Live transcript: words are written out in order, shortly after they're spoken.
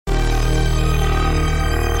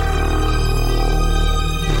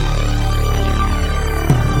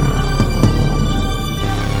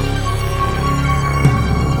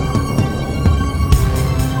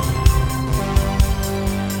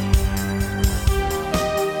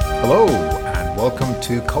Hello, and welcome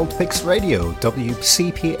to Cult Picks Radio,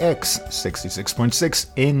 WCPX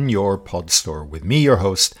 66.6 in your pod store with me, your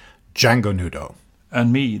host, Django Nudo.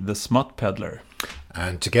 And me, the Smut Peddler.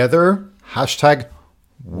 And together, hashtag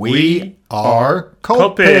We Are Cult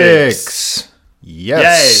Cult Picks.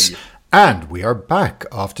 Yes. Yay. And we are back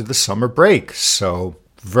after the summer break. So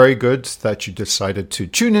very good that you decided to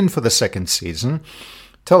tune in for the second season.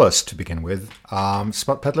 Tell us, to begin with,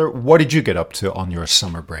 Smut Peddler, what did you get up to on your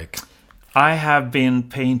summer break? I have been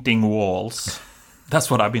painting walls.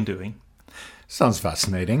 That's what I've been doing. Sounds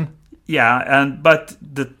fascinating. Yeah, but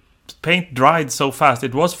the paint dried so fast,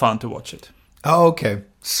 it was fun to watch it. Oh, okay.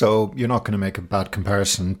 So you're not going to make a bad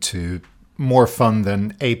comparison to more fun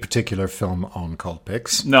than a particular film on Cult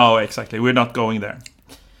Picks. No, exactly. We're not going there.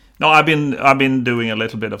 No, I've been doing a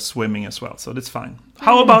little bit of swimming as well, so that's fine.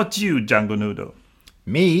 How about you, Django Nudo?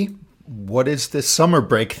 Me? What is this summer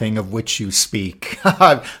break thing of which you speak?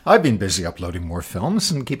 I've been busy uploading more films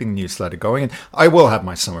and keeping the newsletter going. And I will have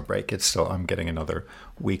my summer break. I'm getting another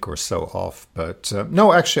week or so off. But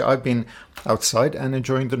no, actually, I've been outside and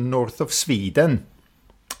enjoying the north of Sweden.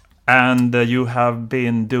 And you have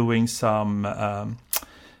been doing some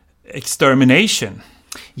extermination.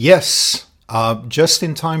 Yes, just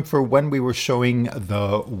in time for when we were showing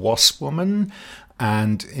The Wasp Woman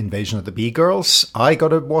and Invasion of the Bee Girls. I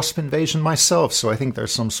got a wasp invasion myself, so I think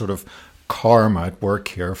there's some sort of karma at work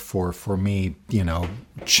here for me,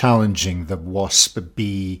 challenging the wasp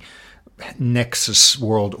bee nexus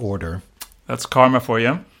world order. That's karma for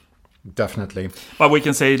you. Definitely. But we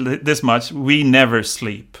can say this much, we never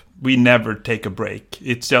sleep. We never take a break.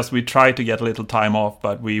 It's just we try to get a little time off,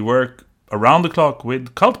 but we work around the clock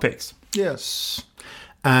with Cult Picks. Yes.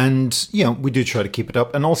 And, we do try to keep it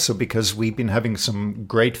up. And also because we've been having some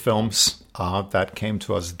great films that came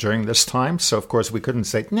to us during this time. So, of course, we couldn't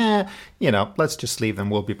say, let's just leave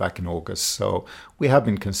them. We'll be back in August. So we have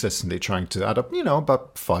been consistently trying to add up,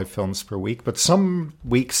 about 5 films per week. But some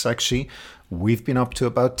weeks, actually, we've been up to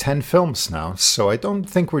about 10 films now. So I don't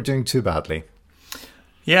think we're doing too badly.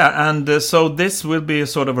 Yeah, and so this will be a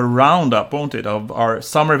sort of a roundup, won't it, of our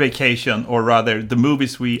summer vacation, or rather the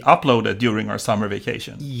movies we uploaded during our summer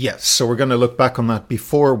vacation. Yes, so we're going to look back on that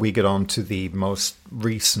before we get on to the most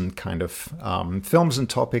recent kind of films and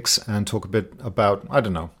topics and talk a bit about, I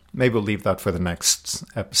don't know, maybe we'll leave that for the next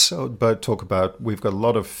episode, but talk about, we've got a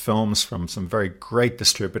lot of films from some very great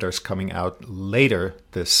distributors coming out later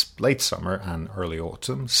this late summer and early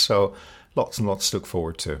autumn, so lots and lots to look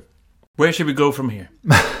forward to. Where should we go from here?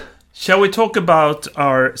 Shall we talk about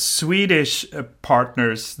our Swedish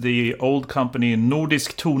partners, the old company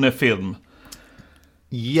Nordisk Tone Film?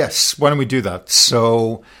 Yes, why don't we do that?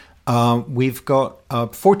 So we've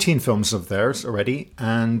got 14 films of theirs already,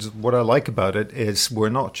 and what I like about it is we're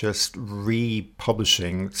not just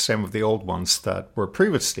republishing some of the old ones that were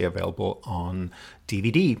previously available on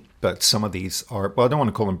DVD, but some of these are, well, I don't want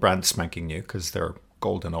to call them brand spanking new because they're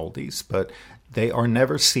golden oldies, but they are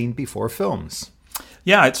never seen before films.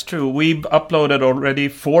 Yeah, it's true. We've uploaded already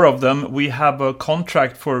 4 of them. We have a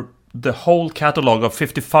contract for the whole catalog of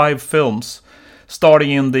 55 films,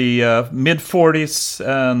 starting in the mid-40s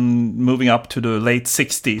and moving up to the late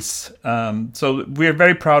 60s. So we're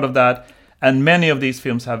very proud of that. And many of these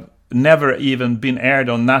films have never even been aired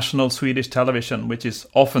on national Swedish television, which is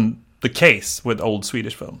often the case with old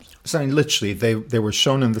Swedish films. So literally, they were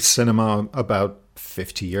shown in the cinema about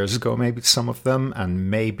 50 years ago, maybe some of them, and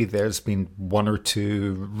maybe there's been 1 or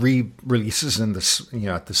 2 re-releases in this,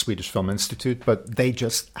 at the Swedish Film Institute, but they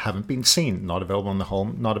just haven't been seen. Not available on the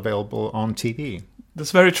home, not available on TV.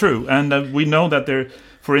 That's very true, and we know that there,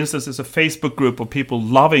 for instance, is a Facebook group of people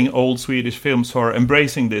loving old Swedish films who are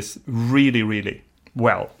embracing this really, really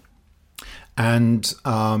well. And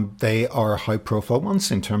they are high-profile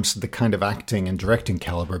ones in terms of the kind of acting and directing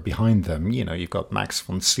caliber behind them. You've got Max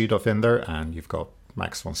von Sydow in there, and you've got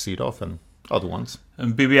Max von Sydow and other ones.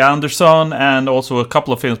 And Bibi Andersson, and also a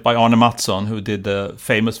couple of films by Arne Mattsson, who did the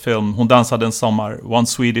famous film Hon dansade en sommar,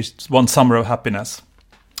 One Summer of Happiness.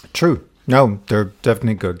 True. No, they're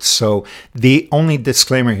definitely good. So the only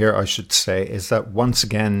disclaimer here, I should say, is that once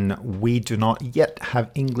again, we do not yet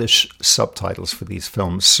have English subtitles for these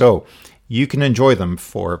films. So you can enjoy them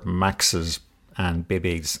for Max's and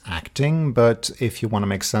Bibi's acting, but if you want to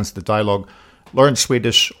make sense of the dialogue, learn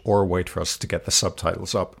Swedish or wait for us to get the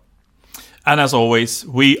subtitles up. And as always,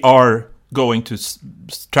 we are going to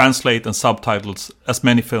translate and subtitles as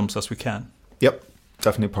many films as we can. Yep,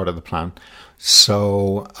 definitely part of the plan.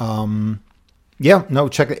 So,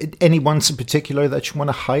 check it. Any ones in particular that you want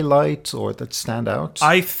to highlight or that stand out?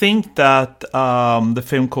 I think that the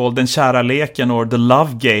film called Den kära leken, or The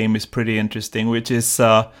Love Game, is pretty interesting, which is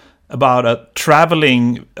about a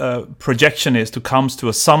traveling projectionist who comes to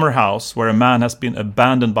a summer house where a man has been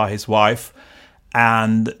abandoned by his wife.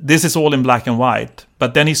 And this is all in black and white.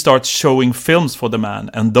 But then he starts showing films for the man,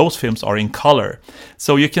 and those films are in color.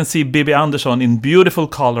 So you can see Bibi Andersson in beautiful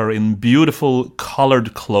color, in beautiful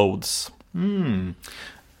colored clothes. And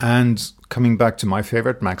coming back to my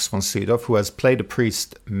favorite, Max von Sydow, who has played a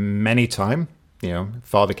priest many times,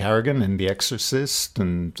 Father Carrigan in The Exorcist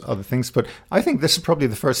and other things. But I think this is probably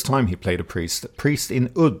the first time he played a priest in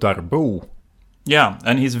Uddarbo. Yeah,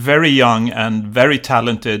 and he's very young and very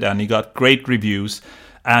talented, and he got great reviews,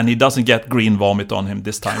 and he doesn't get green vomit on him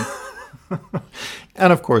this time.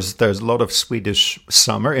 And of course, there's a lot of Swedish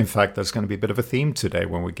summer. In fact, there's going to be a bit of a theme today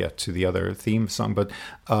when we get to the other theme song. But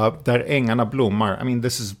Där ängarna blommar, I mean,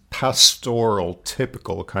 this is pastoral,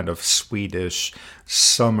 typical kind of Swedish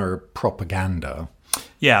summer propaganda.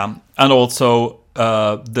 Yeah, and also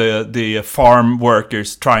the farm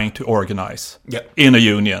workers trying to organize in a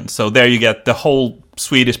union. So there you get the whole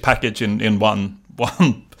Swedish package in one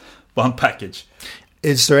package.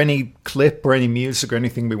 Is there any clip or any music or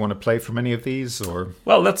anything we want to play from any of these? Or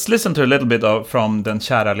well, let's listen to a little bit from Den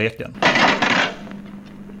kära leken.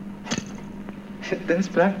 Den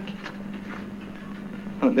sprack.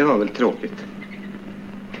 Ja, det var väl tråkigt.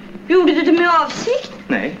 Gjorde du det med avsikt?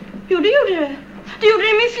 Nej. Jo, du gjorde det. Du gjorde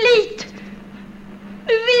det med flit.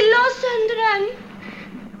 Du ville ha sönder den.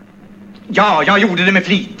 Ja, jag gjorde det med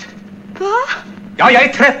flit. Va? Ja, jag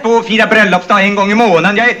är trött på att fira bröllopsdag en gång i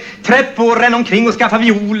månaden. Jag är trött på att ränna omkring och skaffa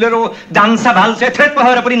violer och dansa vals. Jag är trött på att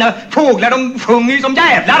höra på dina fåglar. De sjunger ju som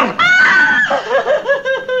jävlar.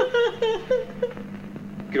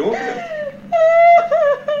 Gråter du?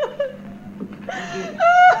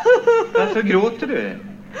 Varför gråter du?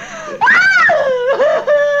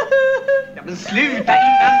 Ja, men sluta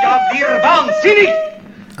innan jag blir vansinnig!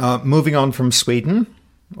 Moving on from Sweden,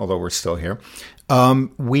 although we're still here,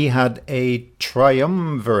 we had a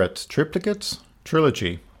triumvirate, triplet.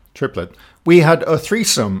 We had a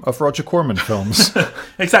threesome of Roger Corman films.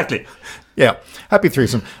 Exactly. Yeah, happy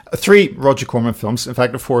threesome. 3 Roger Corman films, in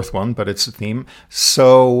fact a 4th one, but it's a theme.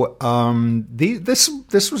 So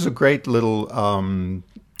this was a great little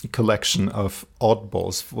collection of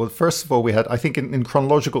oddballs. Well, first of all, we had, I think in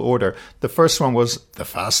chronological order, the first one was The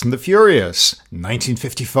Fast and the Furious,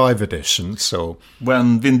 1955 edition. So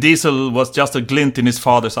when Vin Diesel was just a glint in his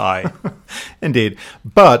father's eye. Indeed.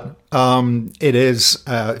 But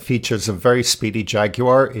it features a very speedy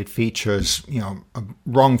Jaguar. It features, a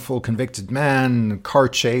wrongful convicted man, car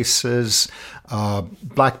chases,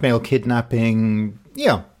 blackmail, kidnapping.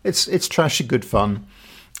 Yeah, it's trashy good fun.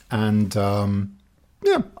 And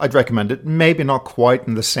yeah, I'd recommend it. Maybe not quite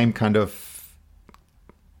in the same kind of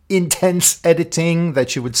intense editing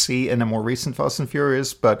that you would see in a more recent Fast and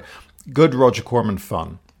Furious, but good Roger Corman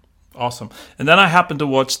fun. Awesome. And then I happened to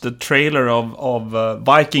watch the trailer of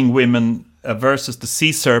Viking Women versus the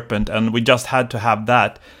Sea Serpent, and we just had to have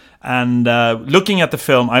that. And looking at the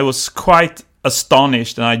film, I was quite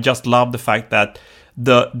astonished, and I just loved the fact that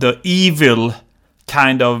the evil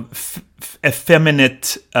kind of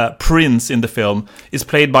effeminate prince in the film is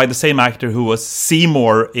played by the same actor who was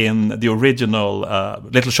Seymour in the original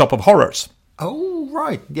Little Shop of Horrors. Oh,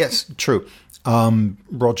 right. Yes, true.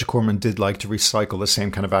 Roger Corman did like to recycle the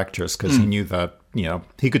same kind of actors because he knew that,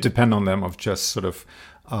 he could depend on them of just sort of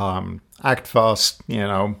act fast,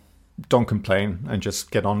 don't complain and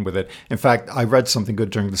just get on with it. In fact, I read something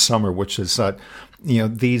good during the summer, which is that,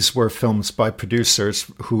 these were films by producers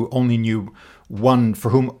who only knew one, for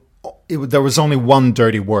whom there was only one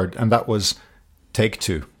dirty word, and that was take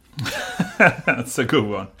 2. That's a good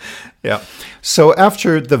one. Yeah. So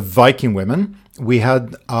after the Viking Women, we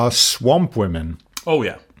had Swamp Women. Oh,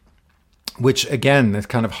 yeah. Which, again, is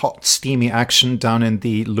kind of hot, steamy action down in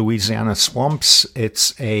the Louisiana swamps.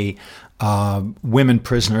 It's a women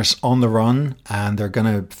prisoners on the run, and they're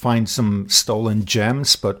going to find some stolen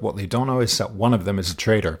gems. But what they don't know is that one of them is a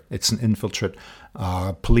traitor. It's an infiltrate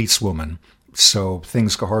policewoman. So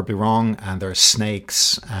things go horribly wrong, and there are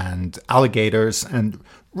snakes and alligators and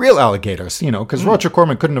real alligators, because Roger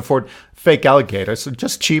Corman couldn't afford fake alligators, so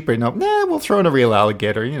just cheaper, we'll throw in a real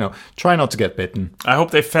alligator, try not to get bitten. I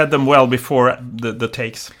hope they fed them well before the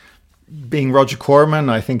takes. Being Roger Corman,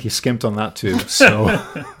 I think he skimped on that too, so.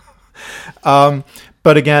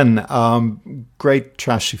 But again, great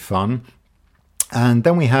trashy fun. And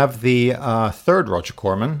then we have the third Roger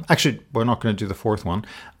Corman. Actually, we're not going to do the 4th one,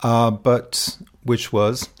 but which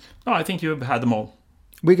was? No, I think you've had them all.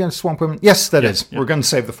 We're going to Swamp Women? Yes, that is. Yeah. We're going to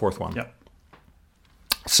save the 4th one. Yeah.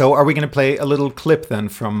 So are we going to play a little clip then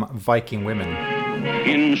from Viking Women?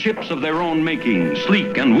 In ships of their own making,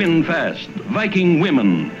 sleek and wind fast, Viking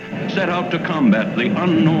women set out to combat the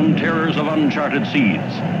unknown terrors of uncharted seas.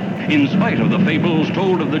 In spite of the fables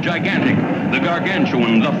told of the gigantic, the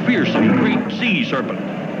gargantuan, the fearsome great sea serpent.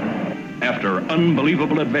 After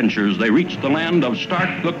unbelievable adventures, they reach the land of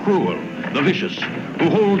Stark the Cruel, the vicious, who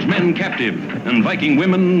holds men captive and Viking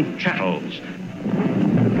women chattels.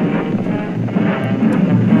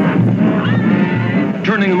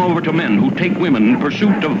 Turning them over to men who take women in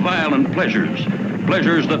pursuit of violent pleasures,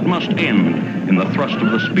 pleasures that must end in the thrust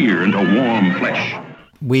of the spear into warm flesh.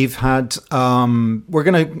 We've had, we're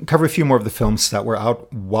going to cover a few more of the films that were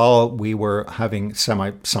out while we were having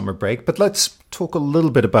summer break, but let's talk a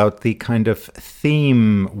little bit about the kind of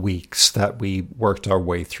theme weeks that we worked our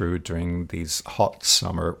way through during these hot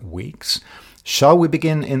summer weeks. Shall we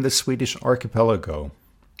begin in the Swedish archipelago?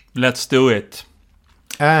 Let's do it.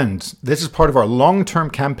 And this is part of our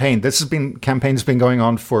long-term campaign. Campaign's been going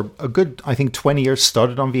on for a good, I think, 20 years,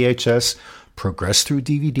 started on VHS, progressed through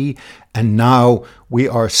DVD, and now we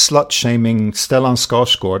are slut-shaming Stellan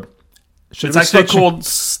Skarsgård. It's actually called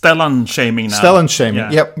Stellan shaming now. Stellan shaming.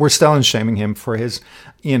 Yeah. Yep, we're Stellan shaming him for his,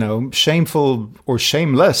 shameful or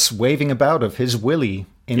shameless waving about of his willy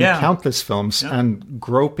in countless films and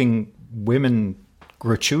groping women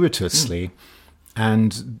gratuitously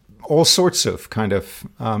and all sorts of kind of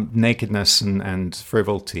nakedness and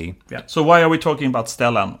frivolity. Yeah. So why are we talking about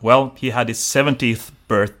Stellan? Well, he had his 70th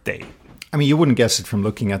birthday. I mean, you wouldn't guess it from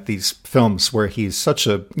looking at these films where he's such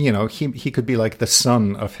a, he could be like the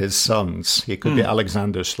son of his sons. He could be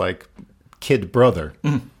Alexander's like kid brother.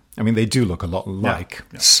 I mean, they do look a lot alike.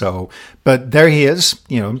 Yeah. So, but there he is,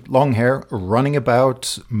 long hair, running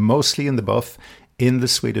about, mostly in the buff, in the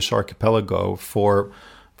Swedish archipelago for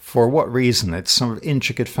what reason? It's some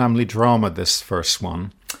intricate family drama, this first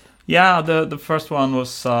one. Yeah, the first one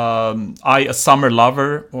was I, a Summer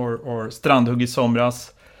Lover, or Strandhugg i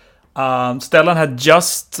somras. Stellan had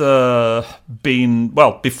just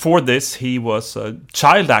before this, he was a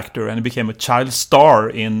child actor and he became a child star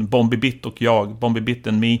in Bombi Bitt och jag, Bombi Bitt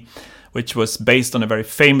and Me, which was based on a very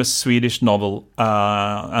famous Swedish novel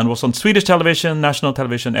and was on Swedish television, national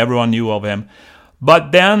television, everyone knew of him.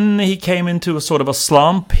 But then he came into a sort of a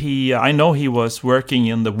slump. I know he was working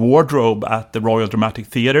in the wardrobe at the Royal Dramatic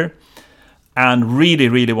Theatre and really,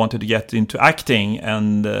 really wanted to get into acting.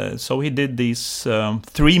 And so he did these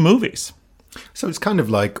 3 movies. So it's kind of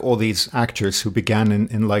like all these actors who began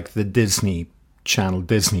in like the Disney Channel,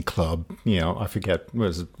 Disney Club. I forget,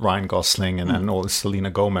 was it Ryan Gosling and all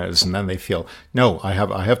Selena Gomez. And then they feel, no, I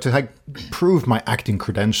have to prove my acting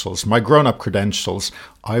credentials, my grown-up credentials.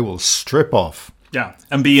 I will strip off. Yeah,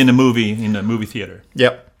 and be in a movie theater.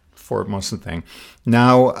 Yep, for most of the thing.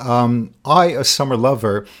 Now, I, a Summer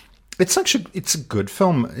Lover, it's a good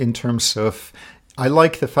film in terms of, I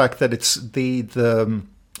like the fact that it's the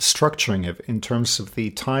structuring of in terms of the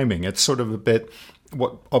timing. It's sort of a bit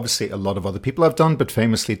what obviously a lot of other people have done, but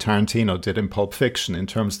famously Tarantino did in Pulp Fiction in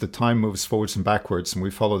terms of the time moves forwards and backwards, and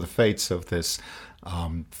we follow the fates of this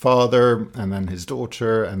father and then his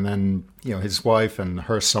daughter and then his wife and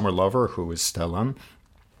her summer lover, who is Stellan,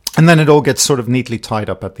 and then it all gets sort of neatly tied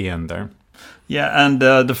up at the end there. Yeah, and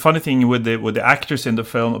the funny thing with the actors in the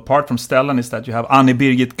film, apart from Stellan, is that you have Annie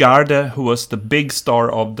Birgit Garde, who was the big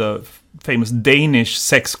star of the famous Danish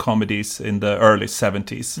sex comedies in the early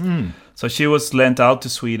 70s. So she was lent out to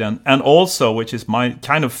Sweden, and also, which is my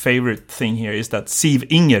kind of favorite thing here, is that Siv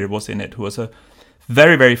Inger was in it, who was a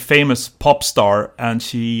very, very famous pop star, and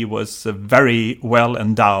she was very well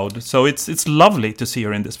endowed. So it's lovely to see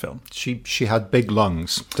her in this film. She had big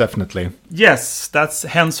lungs, definitely. Yes, that's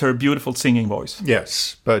hence her beautiful singing voice.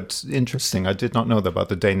 Yes, but interesting. I did not know about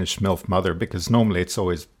the Danish MILF mother, because normally it's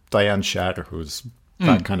always Diane Shatter who's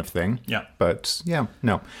that kind of thing. Yeah. But yeah,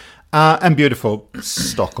 no. And beautiful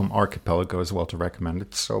Stockholm archipelago as well to recommend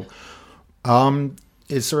it. So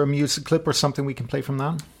is there a music clip or something we can play from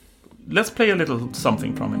that? Let's play a little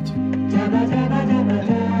something from it.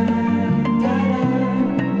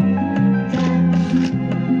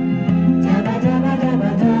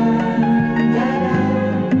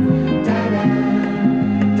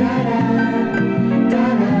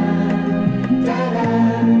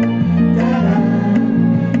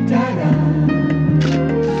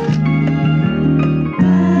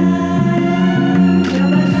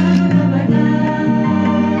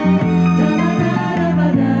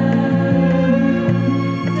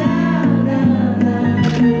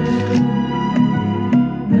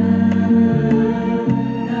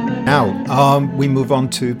 We move on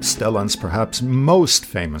to Stellan's perhaps most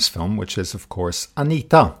famous film, which is, of course,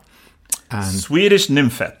 Anita. And Swedish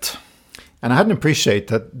Nymphette. And I hadn't appreciated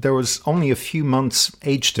that there was only a few months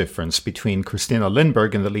age difference between Christina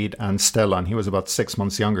Lindberg in the lead and Stellan. He was about 6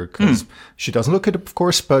 months younger because she doesn't look it, of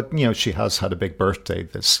course, but she has had a big birthday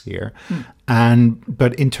this year.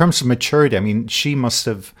 But in terms of maturity, I mean, she must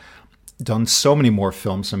have done so many more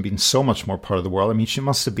films and been so much more part of the world. I mean, she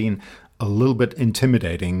must have been a little bit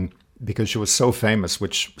intimidating because she was so famous,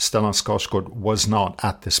 which Stellan Skarsgård was not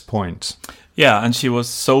at this point. Yeah, and she was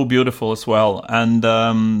so beautiful as well.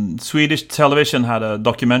 And Swedish television had a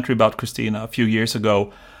documentary about Christina a few years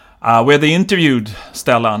ago where they interviewed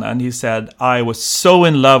Stellan, and he said, I was so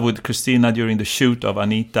in love with Christina during the shoot of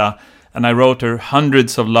Anita, and I wrote her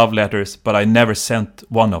hundreds of love letters, but I never sent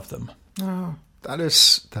one of them. Oh, that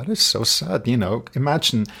is so sad.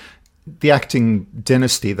 Imagine the acting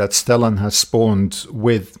dynasty that Stellan has spawned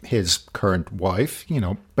with his current wife,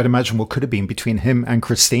 but imagine what could have been between him and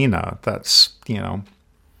Christina. That's,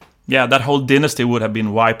 Yeah, that whole dynasty would have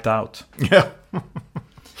been wiped out. Yeah.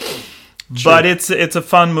 But it's a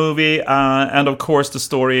fun movie, and of course the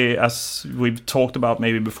story, as we've talked about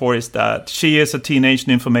maybe before, is that she is a teenage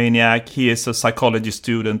nymphomaniac. He is a psychology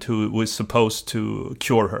student who was supposed to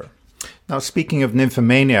cure her. Now, speaking of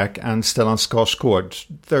nymphomaniac and Stellan Skarsgård,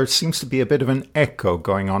 there seems to be a bit of an echo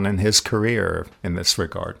going on in his career in this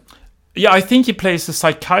regard. Yeah, I think he plays a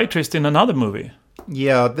psychiatrist in another movie.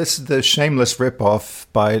 Yeah, this is the shameless ripoff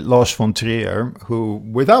by Lars von Trier, who,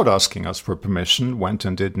 without asking us for permission, went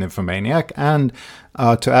and did Nymphomaniac, and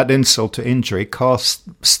to add insult to injury,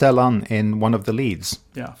 cast Stellan in one of the leads.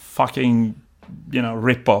 Yeah, fucking,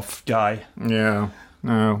 ripoff guy. Yeah.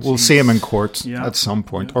 We'll see him in court at some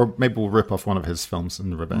point, or maybe we'll rip off one of his films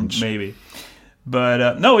in revenge. Maybe. But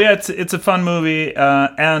it's a fun movie,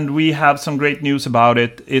 and we have some great news about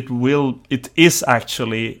it. It is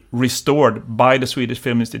actually restored by the Swedish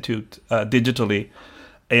Film Institute digitally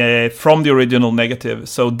from the original negative.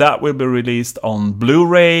 So that will be released on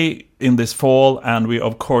Blu-ray in this fall, and we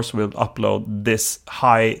of course will upload this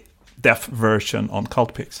high-def version on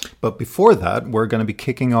Cultpix. But before that, we're going to be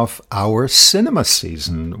kicking off our cinema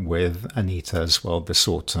season with Anita as well this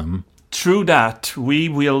autumn. True that. We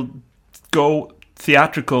will go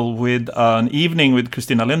theatrical with an evening with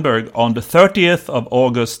Christina Lindberg on the 30th of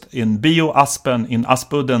August in Bio Aspen in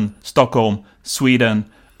Aspudden, Stockholm, Sweden,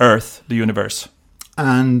 Earth, the universe.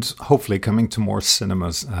 And hopefully coming to more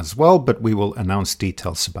cinemas as well, but we will announce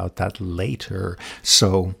details about that later.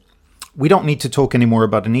 So we don't need to talk anymore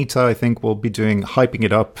about Anita. I think we'll be hyping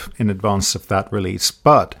it up in advance of that release.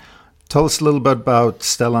 But tell us a little bit about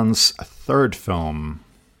Stellan's third film.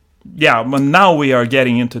 Yeah, but now we are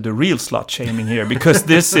getting into the real slut shaming here, because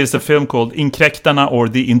this is a film called Inkräktarna, or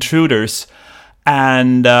The Intruders.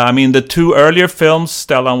 And the two earlier films,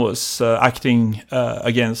 Stellan was acting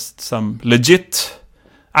against some legit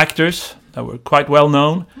actors that were quite well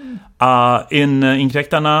known. In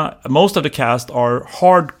Inkräktarna, most of the cast are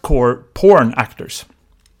hardcore porn actors.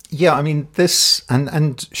 Yeah, this,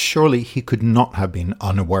 and surely he could not have been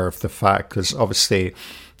unaware of the fact, because obviously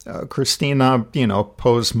Christina,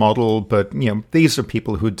 pose model, but, these are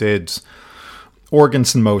people who did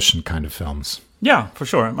organs in motion kind of films. Yeah, for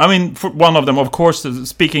sure. For one of them, of course,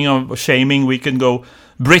 speaking of shaming, we can go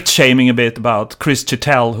Brit shaming a bit about Chris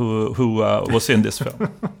Chittell, who was in this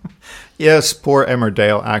film. Yes, poor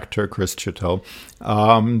Emmerdale actor Chris Chittell.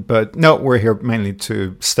 But no, we're here mainly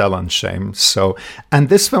to Stellan shame. So, and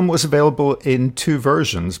this film was available in two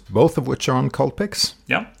versions, both of which are on Cultpix.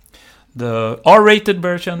 Yeah. The R-rated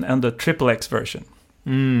version and the XXX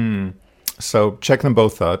version. So check them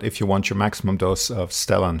both out if you want your maximum dose of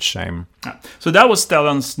Stellan shame. So that was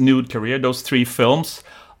Stellan's nude career, those three films.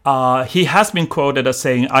 He has been quoted as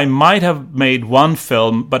saying, I might have made one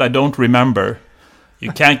film, but I don't remember.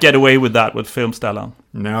 You can't get away with that with film, Stellan.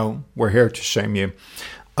 No, we're here to shame you.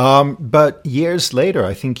 But years later,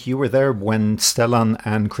 I think you were there when Stellan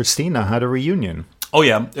and Christina had a reunion. Oh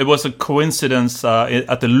yeah, it was a coincidence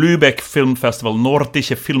at the Lübeck Film Festival,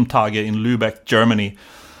 Nordische Filmtage in Lübeck, Germany.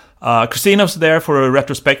 Christina was there for a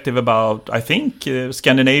retrospective about, I think,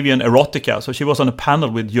 Scandinavian erotica. So she was on a panel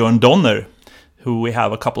with Jörn Donner, who we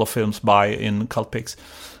have a couple of films by in Cultpix.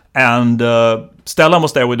 And Stellan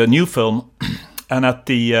was there with a new film. And at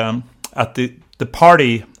the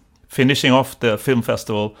party, finishing off the film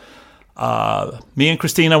festival, me and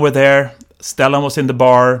Christina were there. Stellan was in the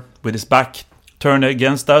bar with his back turned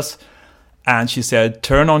against us, and she said,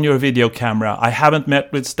 turn on your video camera. I haven't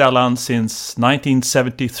met with Stellan since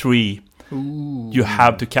 1973. Ooh. You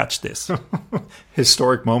have to catch this.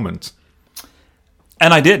 Historic moment.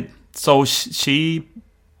 And I did. So she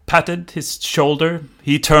patted his shoulder.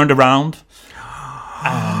 He turned around.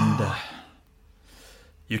 And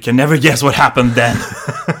you can never guess what happened then.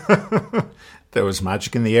 There was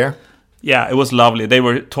magic in the air. Yeah, it was lovely. They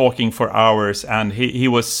were talking for hours, and he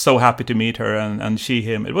was so happy to meet her, and she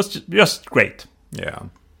him. It was just great. Yeah.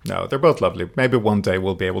 No, they're both lovely. Maybe one day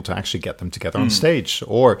we'll be able to actually get them together on stage.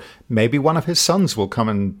 Or maybe one of his sons will come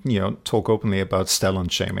and, talk openly about Stellan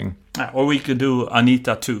shaming. Or we could do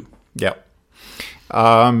Anita too. Yeah.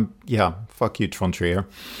 Fuck you, Von Trier.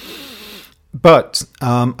 But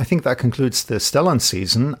I think that concludes the Stellan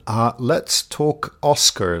season. Let's talk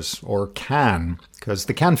Oscars, or Cannes, because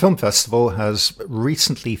the Cannes Film Festival has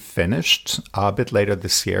recently finished a bit later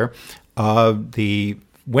this year. The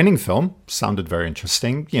winning film sounded very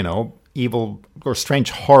interesting, evil or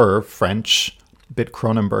strange horror, French, a bit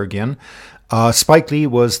Cronenbergian. Spike Lee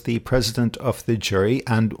was the president of the jury,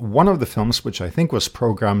 and one of the films, which I think was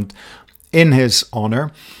programmed in his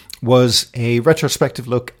honor, was a retrospective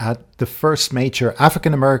look at the first major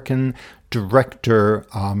African-American director,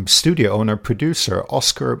 studio owner, producer,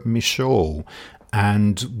 Oscar Micheaux.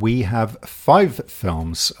 And we have 5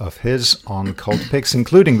 films of his on Cult Picks,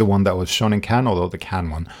 including the one that was shown in Cannes, although the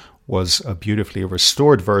Cannes one was a beautifully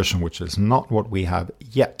restored version, which is not what we have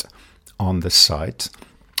yet on the site.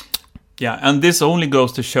 Yeah, and this only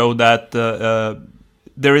goes to show that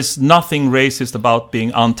there is nothing racist about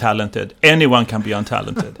being untalented. Anyone can be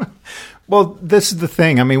untalented. Well, this is the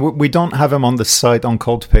thing. I mean, we don't have him on the site on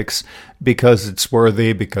Cult Picks because it's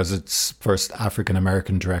worthy, because it's first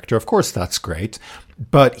African-American director. Of course, that's great.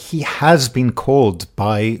 But he has been called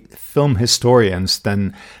by film historians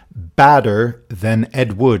then badder than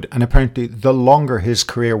Ed Wood. And apparently, the longer his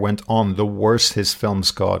career went on, the worse his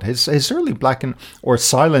films got. His early black or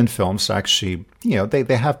silent films, actually,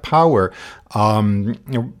 they have power.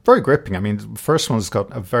 Very gripping. I mean, the first one's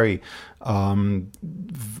got a very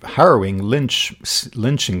harrowing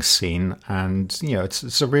lynching scene, and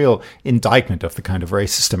it's a real indictment of the kind of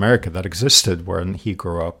racist America that existed when he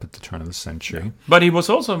grew up at the turn of the century. Yeah. But he was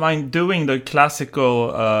also doing the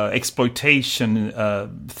classical exploitation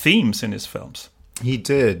themes in his films. He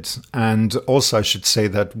did. And also I should say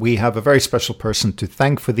that we have a very special person to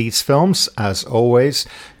thank for these films, as always,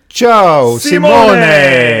 Joe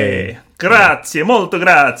Simone! Grazie, molto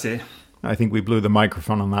grazie. I think we blew the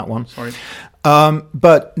microphone on that one. Sorry.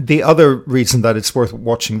 But the other reason that it's worth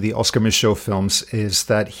watching the Oscar Micheaux films is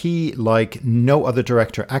that he, like no other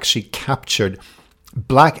director, actually captured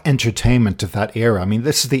black entertainment of that era. I mean,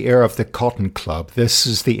 this is the era of the Cotton Club. This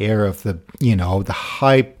is the era of the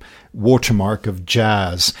high watermark of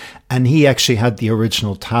jazz. And he actually had the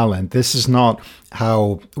original talent. This is not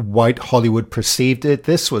how white Hollywood perceived it.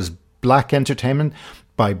 This was black entertainment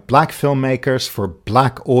by black filmmakers for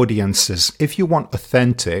black audiences. If you want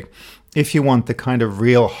authentic, if you want the kind of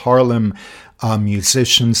real Harlem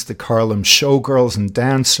musicians, the Harlem showgirls and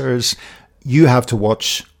dancers, you have to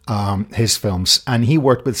watch his films. And he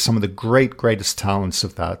worked with some of the greatest talents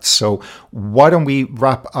of that. So why don't we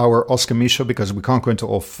wrap our Oscar Micheaux, because we can't go into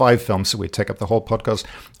all 5 films, so we take up the whole podcast.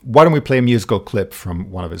 Why don't we play a musical clip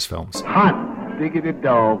from one of his films? Hot diggity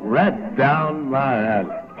dog, right down my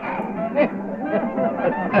alley.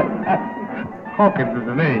 Hawkins is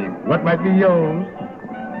the name. What might be yours?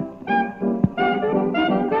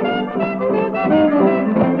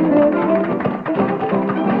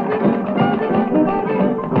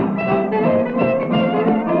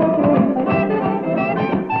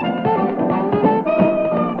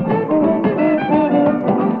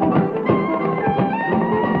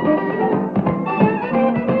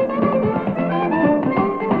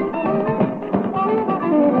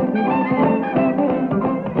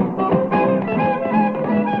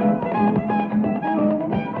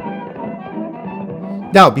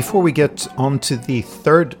 Now, before we get on to the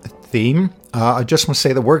third theme, I just want to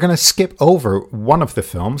say that we're going to skip over one of the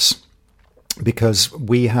films because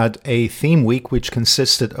we had a theme week which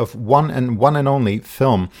consisted of one and only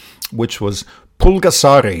film, which was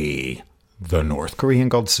Pulgasari, the North Korean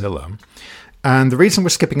Godzilla. And the reason we're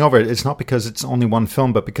skipping over it is not because it's only one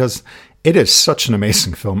film, but because it is such an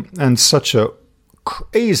amazing film and such a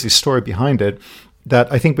crazy story behind it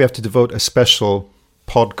that I think we have to devote a special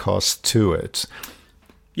podcast to it.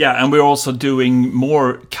 Yeah, and we're also doing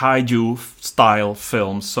more kaiju-style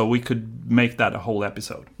films, so we could make that a whole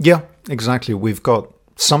episode. Yeah, exactly. We've got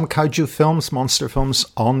some kaiju films, monster films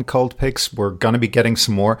on Cult Picks. We're going to be getting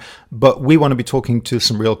some more, but we want to be talking to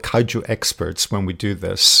some real kaiju experts when we do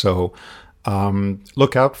this. So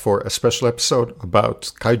look out for a special episode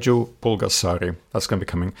about Kaiju Pulgasari. That's going to be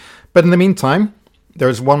coming. But in the meantime,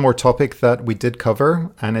 there's one more topic that we did cover,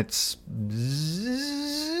 and it's...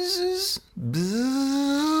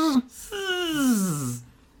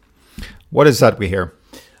 What is that we hear?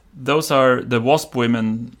 Those are the Wasp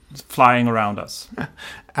women flying around us.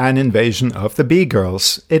 An Invasion of the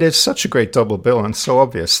B-Girls. It is such a great double bill and so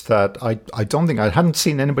obvious that I don't think I hadn't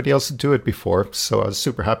seen anybody else do it before. So I was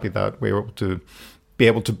super happy that we were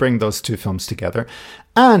able to bring those two films together.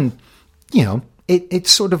 And, you know, it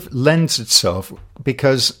sort of lends itself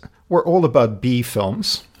because we're all about B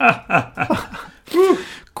films.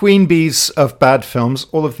 Queen bees of bad films,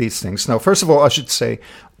 all of these things. Now, first of all, I should say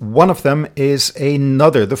one of them is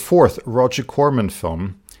the fourth Roger Corman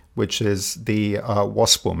film, which is The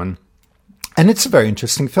Wasp Woman. And it's a very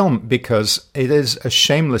interesting film because it is a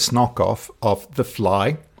shameless knockoff of The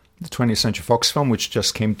Fly, the 20th Century Fox film, which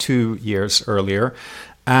just came 2 years earlier.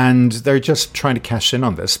 And they're just trying to cash in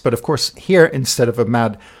on this. But of course, here, instead of a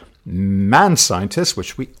mad man scientist,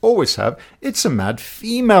 which we always have, it's a mad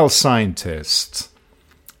female scientist.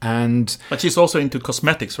 But she's also into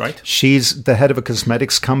cosmetics, right? She's the head of a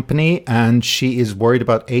cosmetics company, and she is worried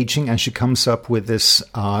about aging, and she comes up with this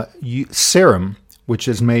serum, which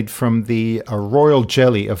is made from the royal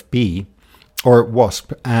jelly of bee, or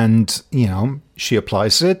wasp. And, you know, she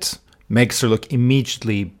applies it, makes her look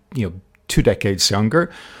immediately, 2 decades younger.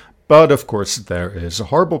 But, of course, there is a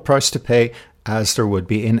horrible price to pay, as there would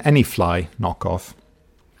be in any Fly knockoff.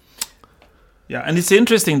 Yeah, and it's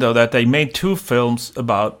interesting, though, that they made 2 films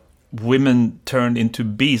about women turned into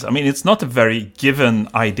bees. I mean, it's not a very given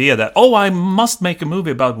idea that, I must make a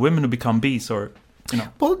movie about women who become bees, or,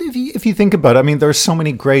 Well, if you think about it, I mean, there's so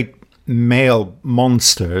many great male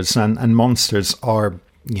monsters, and monsters are,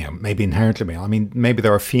 maybe inherently male. I mean, maybe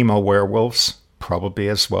there are female werewolves, probably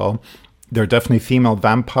as well. There are definitely female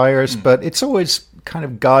vampires, but it's always kind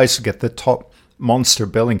of guys who get the top monster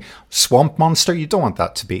billing. Swamp monster, you don't want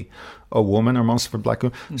that to be a woman or monster for black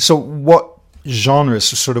women. So what genres,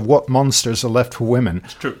 sort of what monsters are left for women?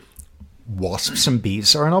 It's true. Wasps and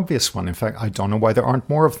bees are an obvious one. In fact, I don't know why there aren't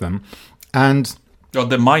more of them. And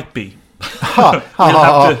there might be. We have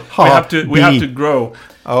to grow.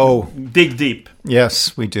 Dig deep.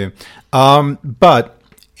 Yes, we do. But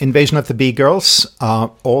Invasion of the Bee Girls,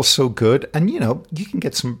 also good. And, you can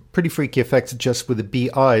get some pretty freaky effects just with the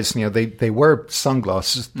bee eyes. They wear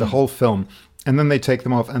sunglasses the whole film. And then they take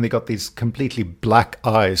them off and they got these completely black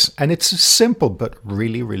eyes. And it's a simple but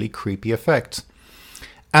really, really creepy effect.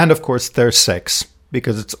 And, of course, there's sex.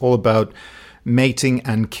 Because it's all about mating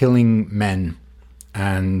and killing men.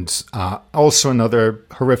 And also another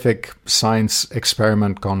horrific science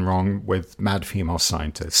experiment gone wrong with mad female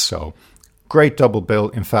scientists. So great double bill.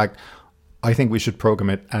 In fact, I think we should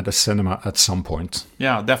program it at a cinema at some point.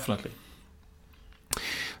 Yeah, definitely.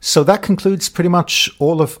 So that concludes pretty much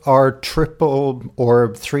all of our triple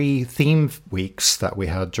or 3 theme weeks that we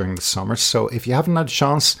had during the summer. So if you haven't had a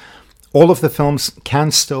chance, all of the films can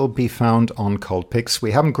still be found on Cult Picks.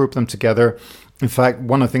 We haven't grouped them together. In fact,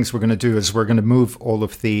 one of the things we're going to do is we're going to move all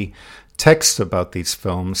of the text about these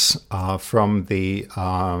films from the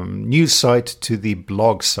news site to the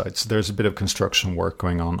blog site. So there's a bit of construction work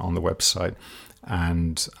going on the website.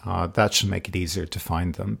 And that should make it easier to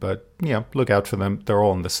find them. But, look out for them. They're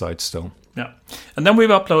all on the site still. Yeah. And then we've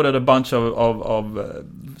uploaded a bunch of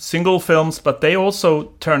single films, but they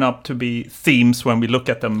also turn up to be themes when we look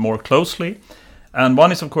at them more closely. And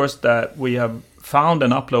one is, of course, that we have found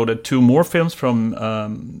and uploaded 2 more films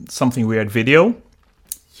from Something Weird Video.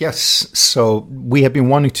 Yes, so we have been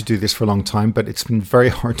wanting to do this for a long time, but it's been very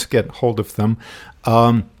hard to get hold of them.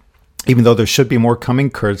 Even though there should be more coming,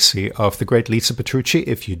 courtesy of the great Lisa Petrucci.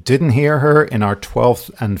 If you didn't hear her in our 12th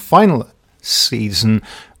and final season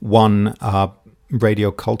 1 Radio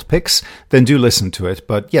Cult Picks, then do listen to it.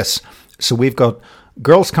 But yes, so we've got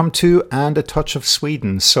Girls Come 2 and A Touch of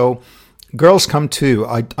Sweden. So Girls Come 2,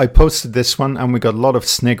 I posted this one and we got a lot of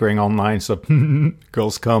sniggering online. So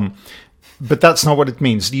Girls Come. But that's not what it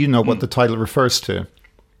means. Do you know what the title refers to?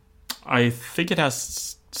 I think it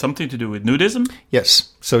has something to do with nudism?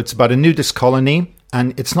 Yes. So it's about a nudist colony.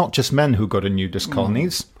 And it's not just men who go to nudist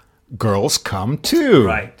colonies. Girls come too.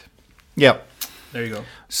 Right. Yeah. There you go.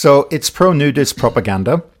 So it's pro-nudist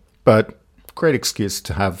propaganda. But great excuse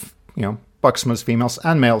to have, buxom females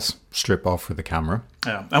and males strip off for the camera.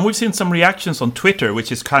 Yeah, and we've seen some reactions on Twitter,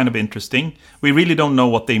 which is kind of interesting. We really don't know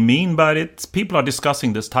what they mean, but people are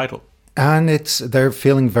discussing this title. And they're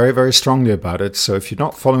feeling very, very strongly about it. So if you're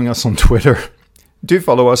not following us on Twitter, do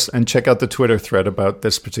follow us and check out the Twitter thread about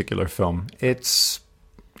this particular film. It's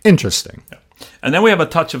interesting. Yeah. And then we have A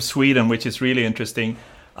Touch of Sweden, which is really interesting.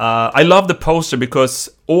 I love the poster because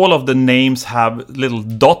all of the names have little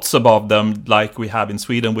dots above them, like we have in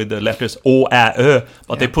Sweden with the letters O, Ä, Ö,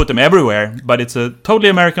 but they put them everywhere. But it's a totally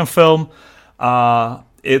American film.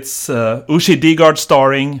 It's Uschi Digard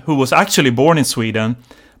starring, who was actually born in Sweden,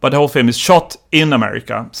 But the whole film is shot in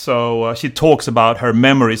America. So she talks about her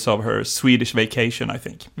memories of her Swedish vacation, I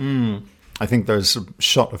think. I think there's a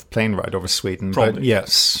shot of plane ride over Sweden. Probably. But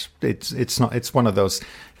yes, it's one of those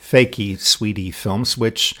fakey Swede films,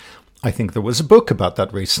 which I think there was a book about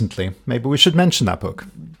that recently. Maybe we should mention that book.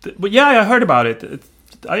 But yeah, I heard about it.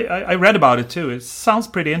 I read about it too. It sounds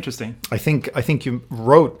pretty interesting. I think you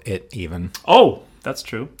wrote it even. Oh, that's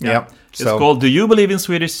true. Yeah. It's called Do You Believe in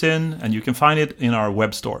Swedish Sin? And you can find it in our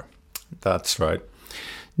web store. That's right.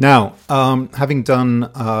 Now, having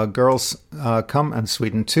done Girls Come and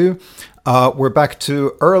Sweden 2, we're back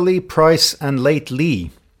to early Price and late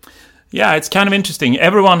Lee. Yeah, it's kind of interesting.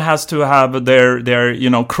 Everyone has to have their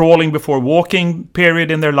crawling before walking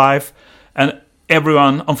period in their life, and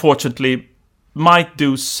everyone, unfortunately, might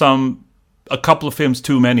do a couple of films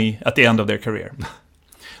too many at the end of their career.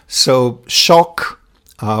 So, Shock,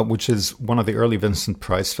 which is one of the early Vincent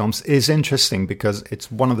Price films, is interesting because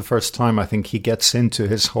it's one of the first time I think he gets into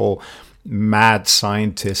his whole mad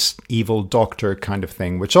scientist, evil doctor kind of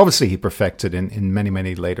thing, which obviously he perfected in many,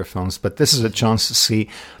 many later films. But this is a chance to see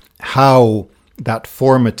how that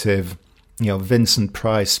formative, Vincent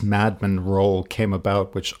Price madman role came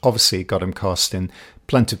about, which obviously got him cast in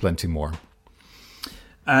plenty more.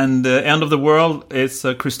 And End of the World is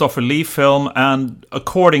a Christopher Lee film, and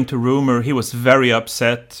according to rumor, he was very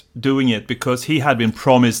upset doing it because he had been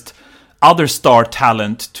promised other star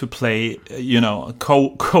talent to play,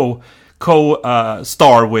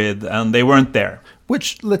 co-star with, and they weren't there.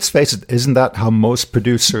 Which, let's face it, isn't that how most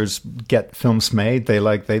producers get films made?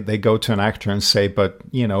 They go to an actor and say, but,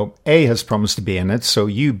 A has promised to be in it, so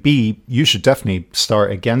you should definitely star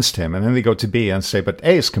against him. And then they go to B and say, but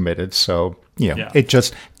A is committed, so, It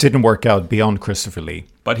just didn't work out beyond Christopher Lee.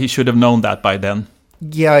 But he should have known that by then.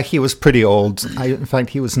 Yeah, he was pretty old. In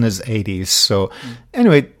fact, he was in his 80s. So,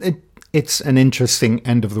 anyway, it's an interesting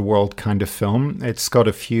end of the world kind of film. It's got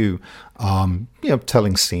a few,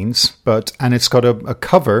 telling scenes, and it's got a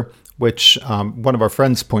cover which one of our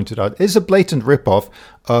friends pointed out is a blatant ripoff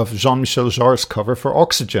of Jean-Michel Jarre's cover for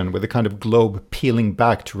Oxygen, with a kind of globe peeling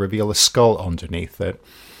back to reveal a skull underneath it.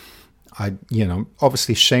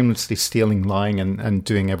 Obviously shamelessly stealing, lying, and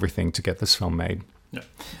doing everything to get this film made. Yeah,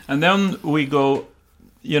 and then we go,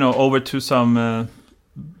 over to some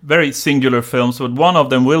very singular films, but one of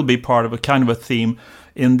them will be part of a kind of a theme.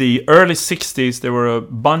 In the early 60s, there were a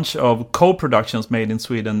bunch of co-productions made in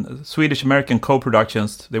Sweden, Swedish-American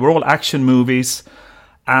co-productions. They were all action movies,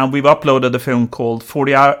 and we've uploaded a film called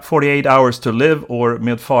 48 Hours to Live, or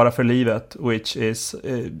Med fara för livet, which is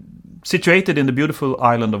situated in the beautiful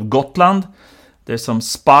island of Gotland. There's some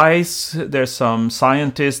spies, there's some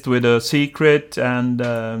scientist with a secret, and,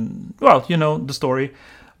 the story.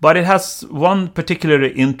 But it has one particularly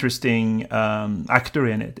interesting actor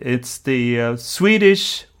in it. It's the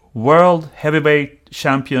Swedish world heavyweight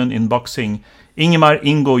champion in boxing, Ingemar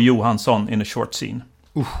Ingo Johansson, in a short scene.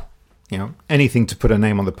 Oof. Anything to put a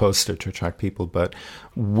name on the poster to attract people. But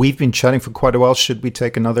we've been chatting for quite a while. Should we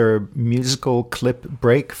take another musical clip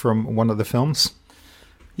break from one of the films?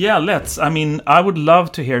 Yeah, let's. I would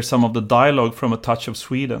love to hear some of the dialogue from A Touch of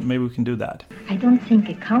Sweden. Maybe we can do that. I don't think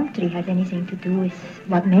a country has anything to do with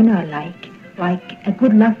what men are like. Like, a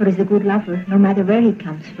good lover is a good lover, no matter where he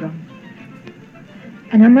comes from.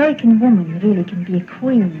 An American woman really can be a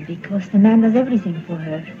queen because the man does everything for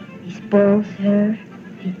her. He spoils her,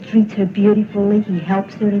 he treats her beautifully, he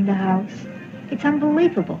helps her in the house. It's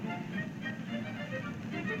unbelievable.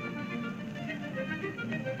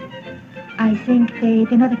 I think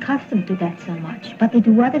they're not accustomed to that so much, but they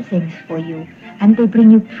do other things for you, and they bring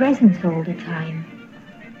you presents all the time.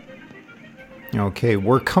 Okay,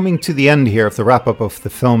 we're coming to the end here of the wrap-up of the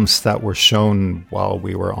films that were shown while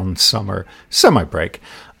we were on summer semi-break.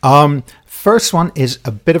 First one is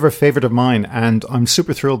a bit of a favorite of mine, and I'm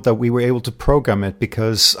super thrilled that we were able to program it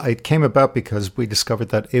because it came about because we discovered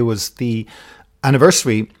that it was the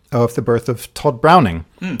anniversary of the birth of Todd Browning.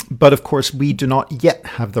 But of course, we do not yet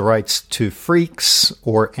have the rights to Freaks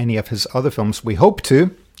or any of his other films. We hope to,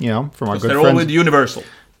 from our good they're friends. all with Universal.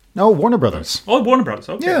 No, Warner Brothers. Oh, Warner Brothers.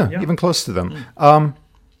 Okay. Yeah, even close to them.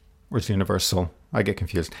 Where's Universal? I get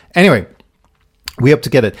confused. Anyway, we hope to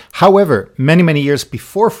get it. However, many years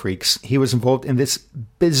before Freaks, he was involved in this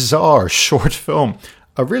bizarre short film,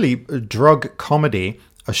 a really drug comedy,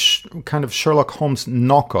 a kind of Sherlock Holmes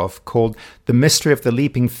knockoff called The Mystery of the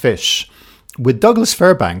Leaping Fish, with Douglas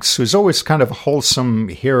Fairbanks, who's always kind of a wholesome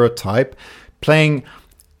hero type, playing...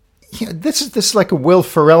 This is like a Will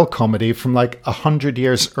Ferrell comedy from like 100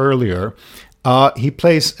 years earlier. He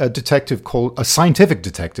plays a scientific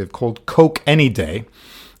detective called Coke Any Day,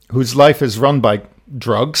 whose life is run by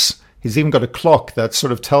drugs, He's even got a clock that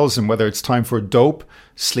sort of tells him whether it's time for dope,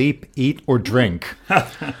 sleep, eat, or drink.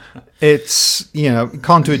 It's,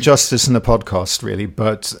 can't do it justice in the podcast, really.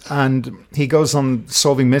 And he goes on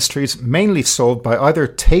solving mysteries, mainly solved by either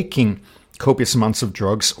taking copious amounts of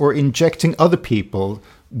drugs or injecting other people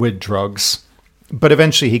with drugs. But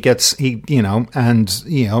eventually and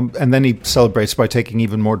then he celebrates by taking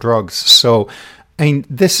even more drugs. So,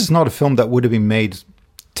 this is not a film that would have been made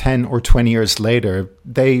 10 or 20 years later.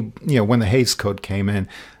 When the Hays Code came in,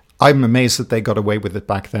 I'm amazed that they got away with it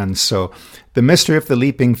back then. So The Mystery of the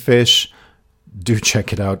Leaping Fish, do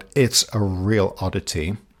check it out. It's a real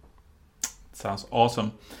oddity. Sounds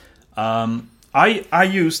awesome. I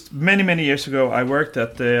used, many years ago, I worked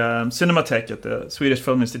at the Cinematheque at the Swedish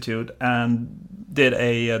Film Institute and did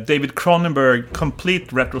a David Cronenberg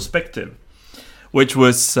complete retrospective, which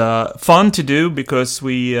was fun to do because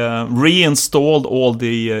we reinstalled all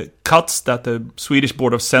the cuts that the Swedish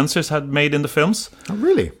Board of Censors had made in the films. Oh,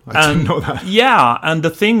 really? I didn't know that. Yeah, and the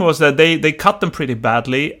thing was that they cut them pretty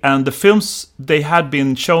badly, and the films, they had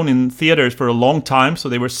been shown in theaters for a long time, so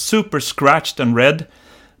they were super scratched and red,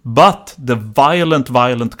 but the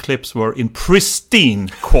violent clips were in pristine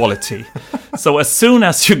quality. So as soon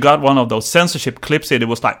as you got one of those censorship clips in, it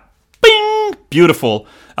was like, bing, beautiful,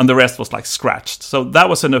 and the rest was like scratched. So that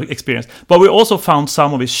was an experience. But we also found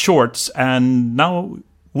some of his shorts, and now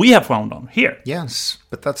we have found them here. Yes,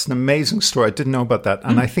 but that's an amazing story. I didn't know about that.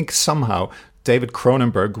 And I think somehow David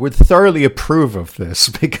Cronenberg would thoroughly approve of this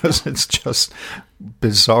because it's just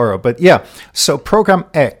bizarro. But yeah, so Program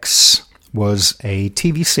X was a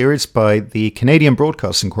TV series by the Canadian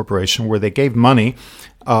Broadcasting Corporation where they gave money,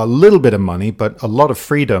 a little bit of money, but a lot of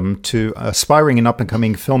freedom to aspiring and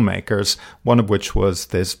up-and-coming filmmakers, one of which was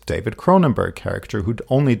this David Cronenberg character who'd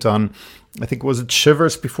only done, I think, was it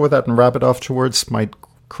Shivers before that and Rabbit afterwards? My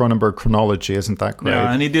Cronenberg chronology isn't that great.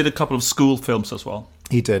 Yeah, and he did a couple of school films as well.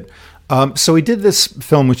 He did. So he did this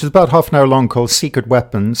film, which is about half an hour long, called Secret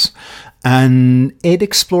Weapons. And it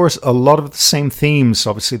explores a lot of the same themes,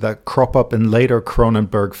 obviously, that crop up in later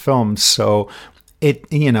Cronenberg films. So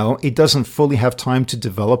it doesn't fully have time to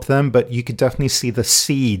develop them, but you could definitely see the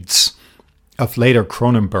seeds of later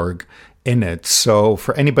Cronenberg in it. So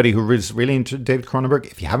for anybody who is really into David Cronenberg,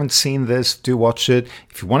 if you haven't seen this, do watch it.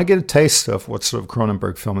 If you want to get a taste of what sort of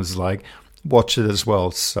Cronenberg film is like, watch it as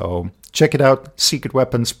well. So check it out, Secret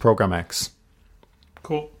Weapons, Program X.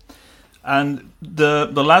 Cool. And the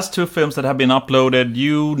last two films that have been uploaded,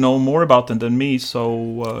 you know more about them than me,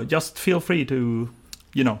 so just feel free to,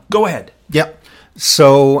 go ahead. Yeah.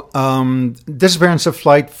 So, Disappearance of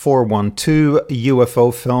Flight 412,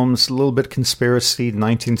 UFO films, a little bit conspiracy,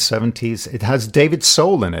 1970s. It has David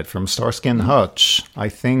Soul in it from Starsky and Hutch. I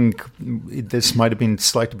think this might have been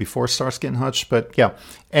slightly before Starsky and Hutch, but yeah.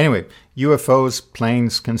 Anyway, UFOs,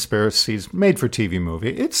 planes, conspiracies, made for TV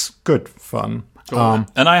movie. It's good fun.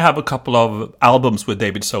 And I have a couple of albums with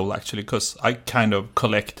David Soul, actually, because I kind of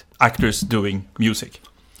collect actors doing music.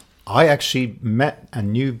 I actually met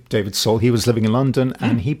and knew David Soul. He was living in London,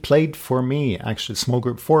 and he played for me, actually, a small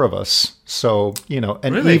group, 4 of us. So,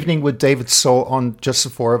 an evening with David Soul on just the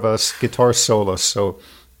 4 of us, guitar solo. So,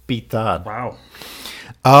 beat that. Wow.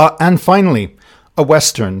 And finally, a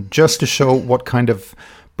Western, just to show what kind of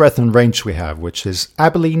breadth and range we have, which is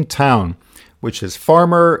Abilene Town, which is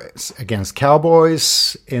farmers against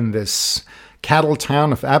cowboys in this cattle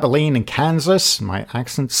town of Abilene in Kansas. My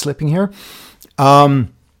accent's slipping here.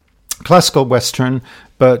 Classical Western,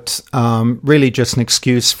 but really just an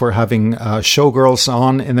excuse for having showgirls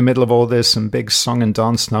on in the middle of all this and big song and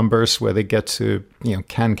dance numbers where they get to,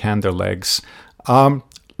 can their legs.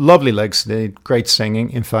 Lovely legs, they great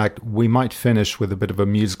singing. In fact, we might finish with a bit of a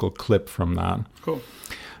musical clip from that. Cool.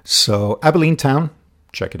 So, Abilene Town,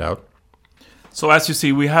 check it out. So as you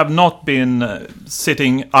see, we have not been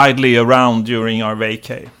sitting idly around during our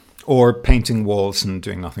vacay. Or painting walls and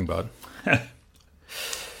doing nothing but.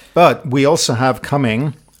 But we also have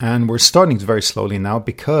coming, and we're starting to very slowly now,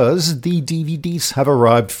 because the DVDs have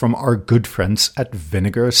arrived from our good friends at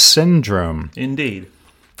Vinegar Syndrome. Indeed.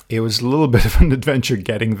 It was a little bit of an adventure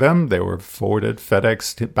getting them. They were forwarded,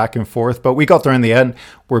 FedEx, back and forth. But we got there in the end.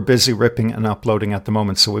 We're busy ripping and uploading at the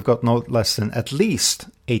moment. So we've got no less than at least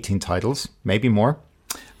 18 titles, maybe more.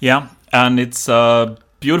 Yeah, and it's a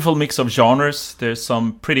beautiful mix of genres. There's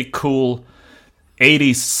some pretty cool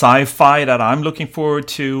 80s sci-fi that I'm looking forward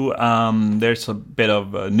to. There's a bit of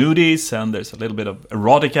nudies, and there's a little bit of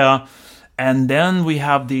erotica. And then we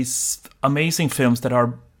have these amazing films that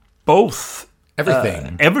are both...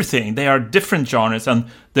 Everything. They are different genres, and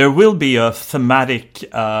there will be a thematic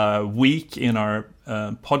week in our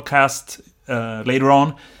podcast later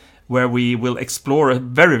on where we will explore a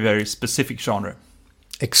very, very specific genre.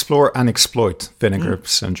 Explore and exploit Vinegar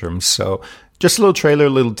Syndrome. So just a little trailer, a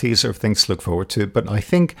little teaser of things to look forward to. But I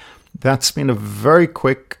think that's been a very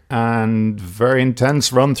quick and very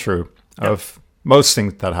intense run-through of most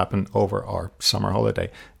things that happened over our summer holiday.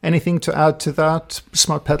 Anything to add to that,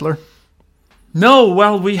 Smart Peddler? No,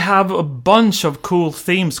 well, we have a bunch of cool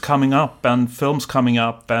themes coming up and films coming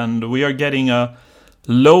up, and we are getting a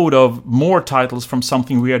load of more titles from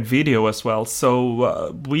Something Weird Video as well.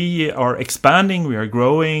 So we are expanding, we are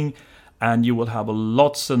growing, and you will have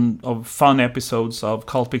lots of fun episodes of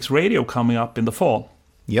Cultpix Radio coming up in the fall.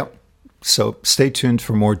 Yep. So stay tuned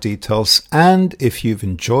for more details. And if you've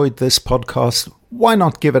enjoyed this podcast, why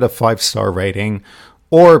not give it a 5-star rating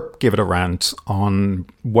or give it a rant on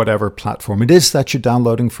whatever platform it is that you're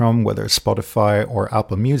downloading from, whether it's Spotify or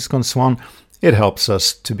Apple Music and so on. It helps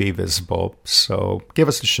us to be visible. So give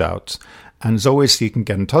us a shout. And as always, you can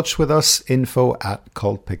get in touch with us,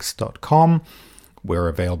 info@cultpix.com. We're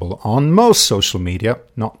available on most social media,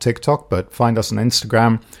 not TikTok, but find us on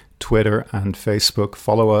Instagram, Twitter, and Facebook.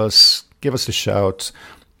 Follow us, give us a shout.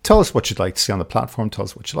 Tell us what you'd like to see on the platform. Tell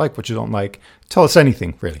us what you like, what you don't like. Tell us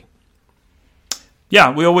anything, really.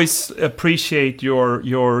 Yeah, we always appreciate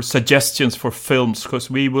your suggestions for films,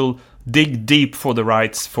 because we will dig deep for the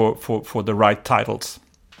rights for the right titles.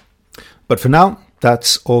 But for now,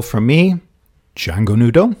 that's all from me, Django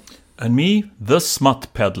Nudo. And me, the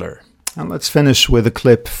Smut Peddler. And let's finish with a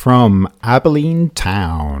clip from Abilene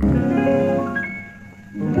Town.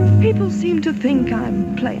 People seem to think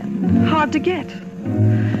I'm playing hard to get.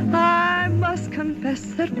 I must confess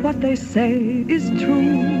that what they say is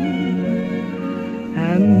true.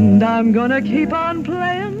 And I'm gonna keep on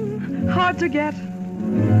playing hard to get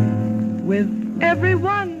with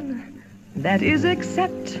everyone, that is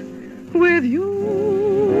except with you.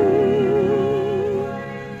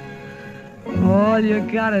 All you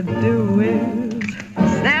gotta do is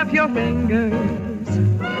snap your fingers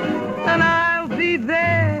and I'll be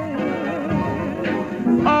there.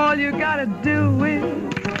 All you gotta do is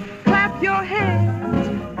clap your hands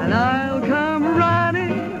and I'll come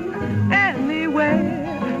running anywhere.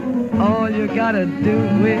 All you gotta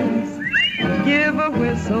do is give a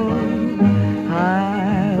whistle,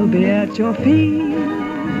 I'll be at your feet.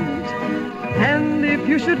 And if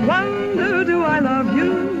you should wonder, do I love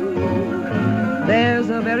you? There's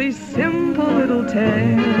a very simple little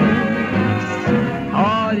test.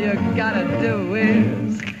 All you gotta do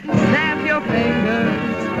is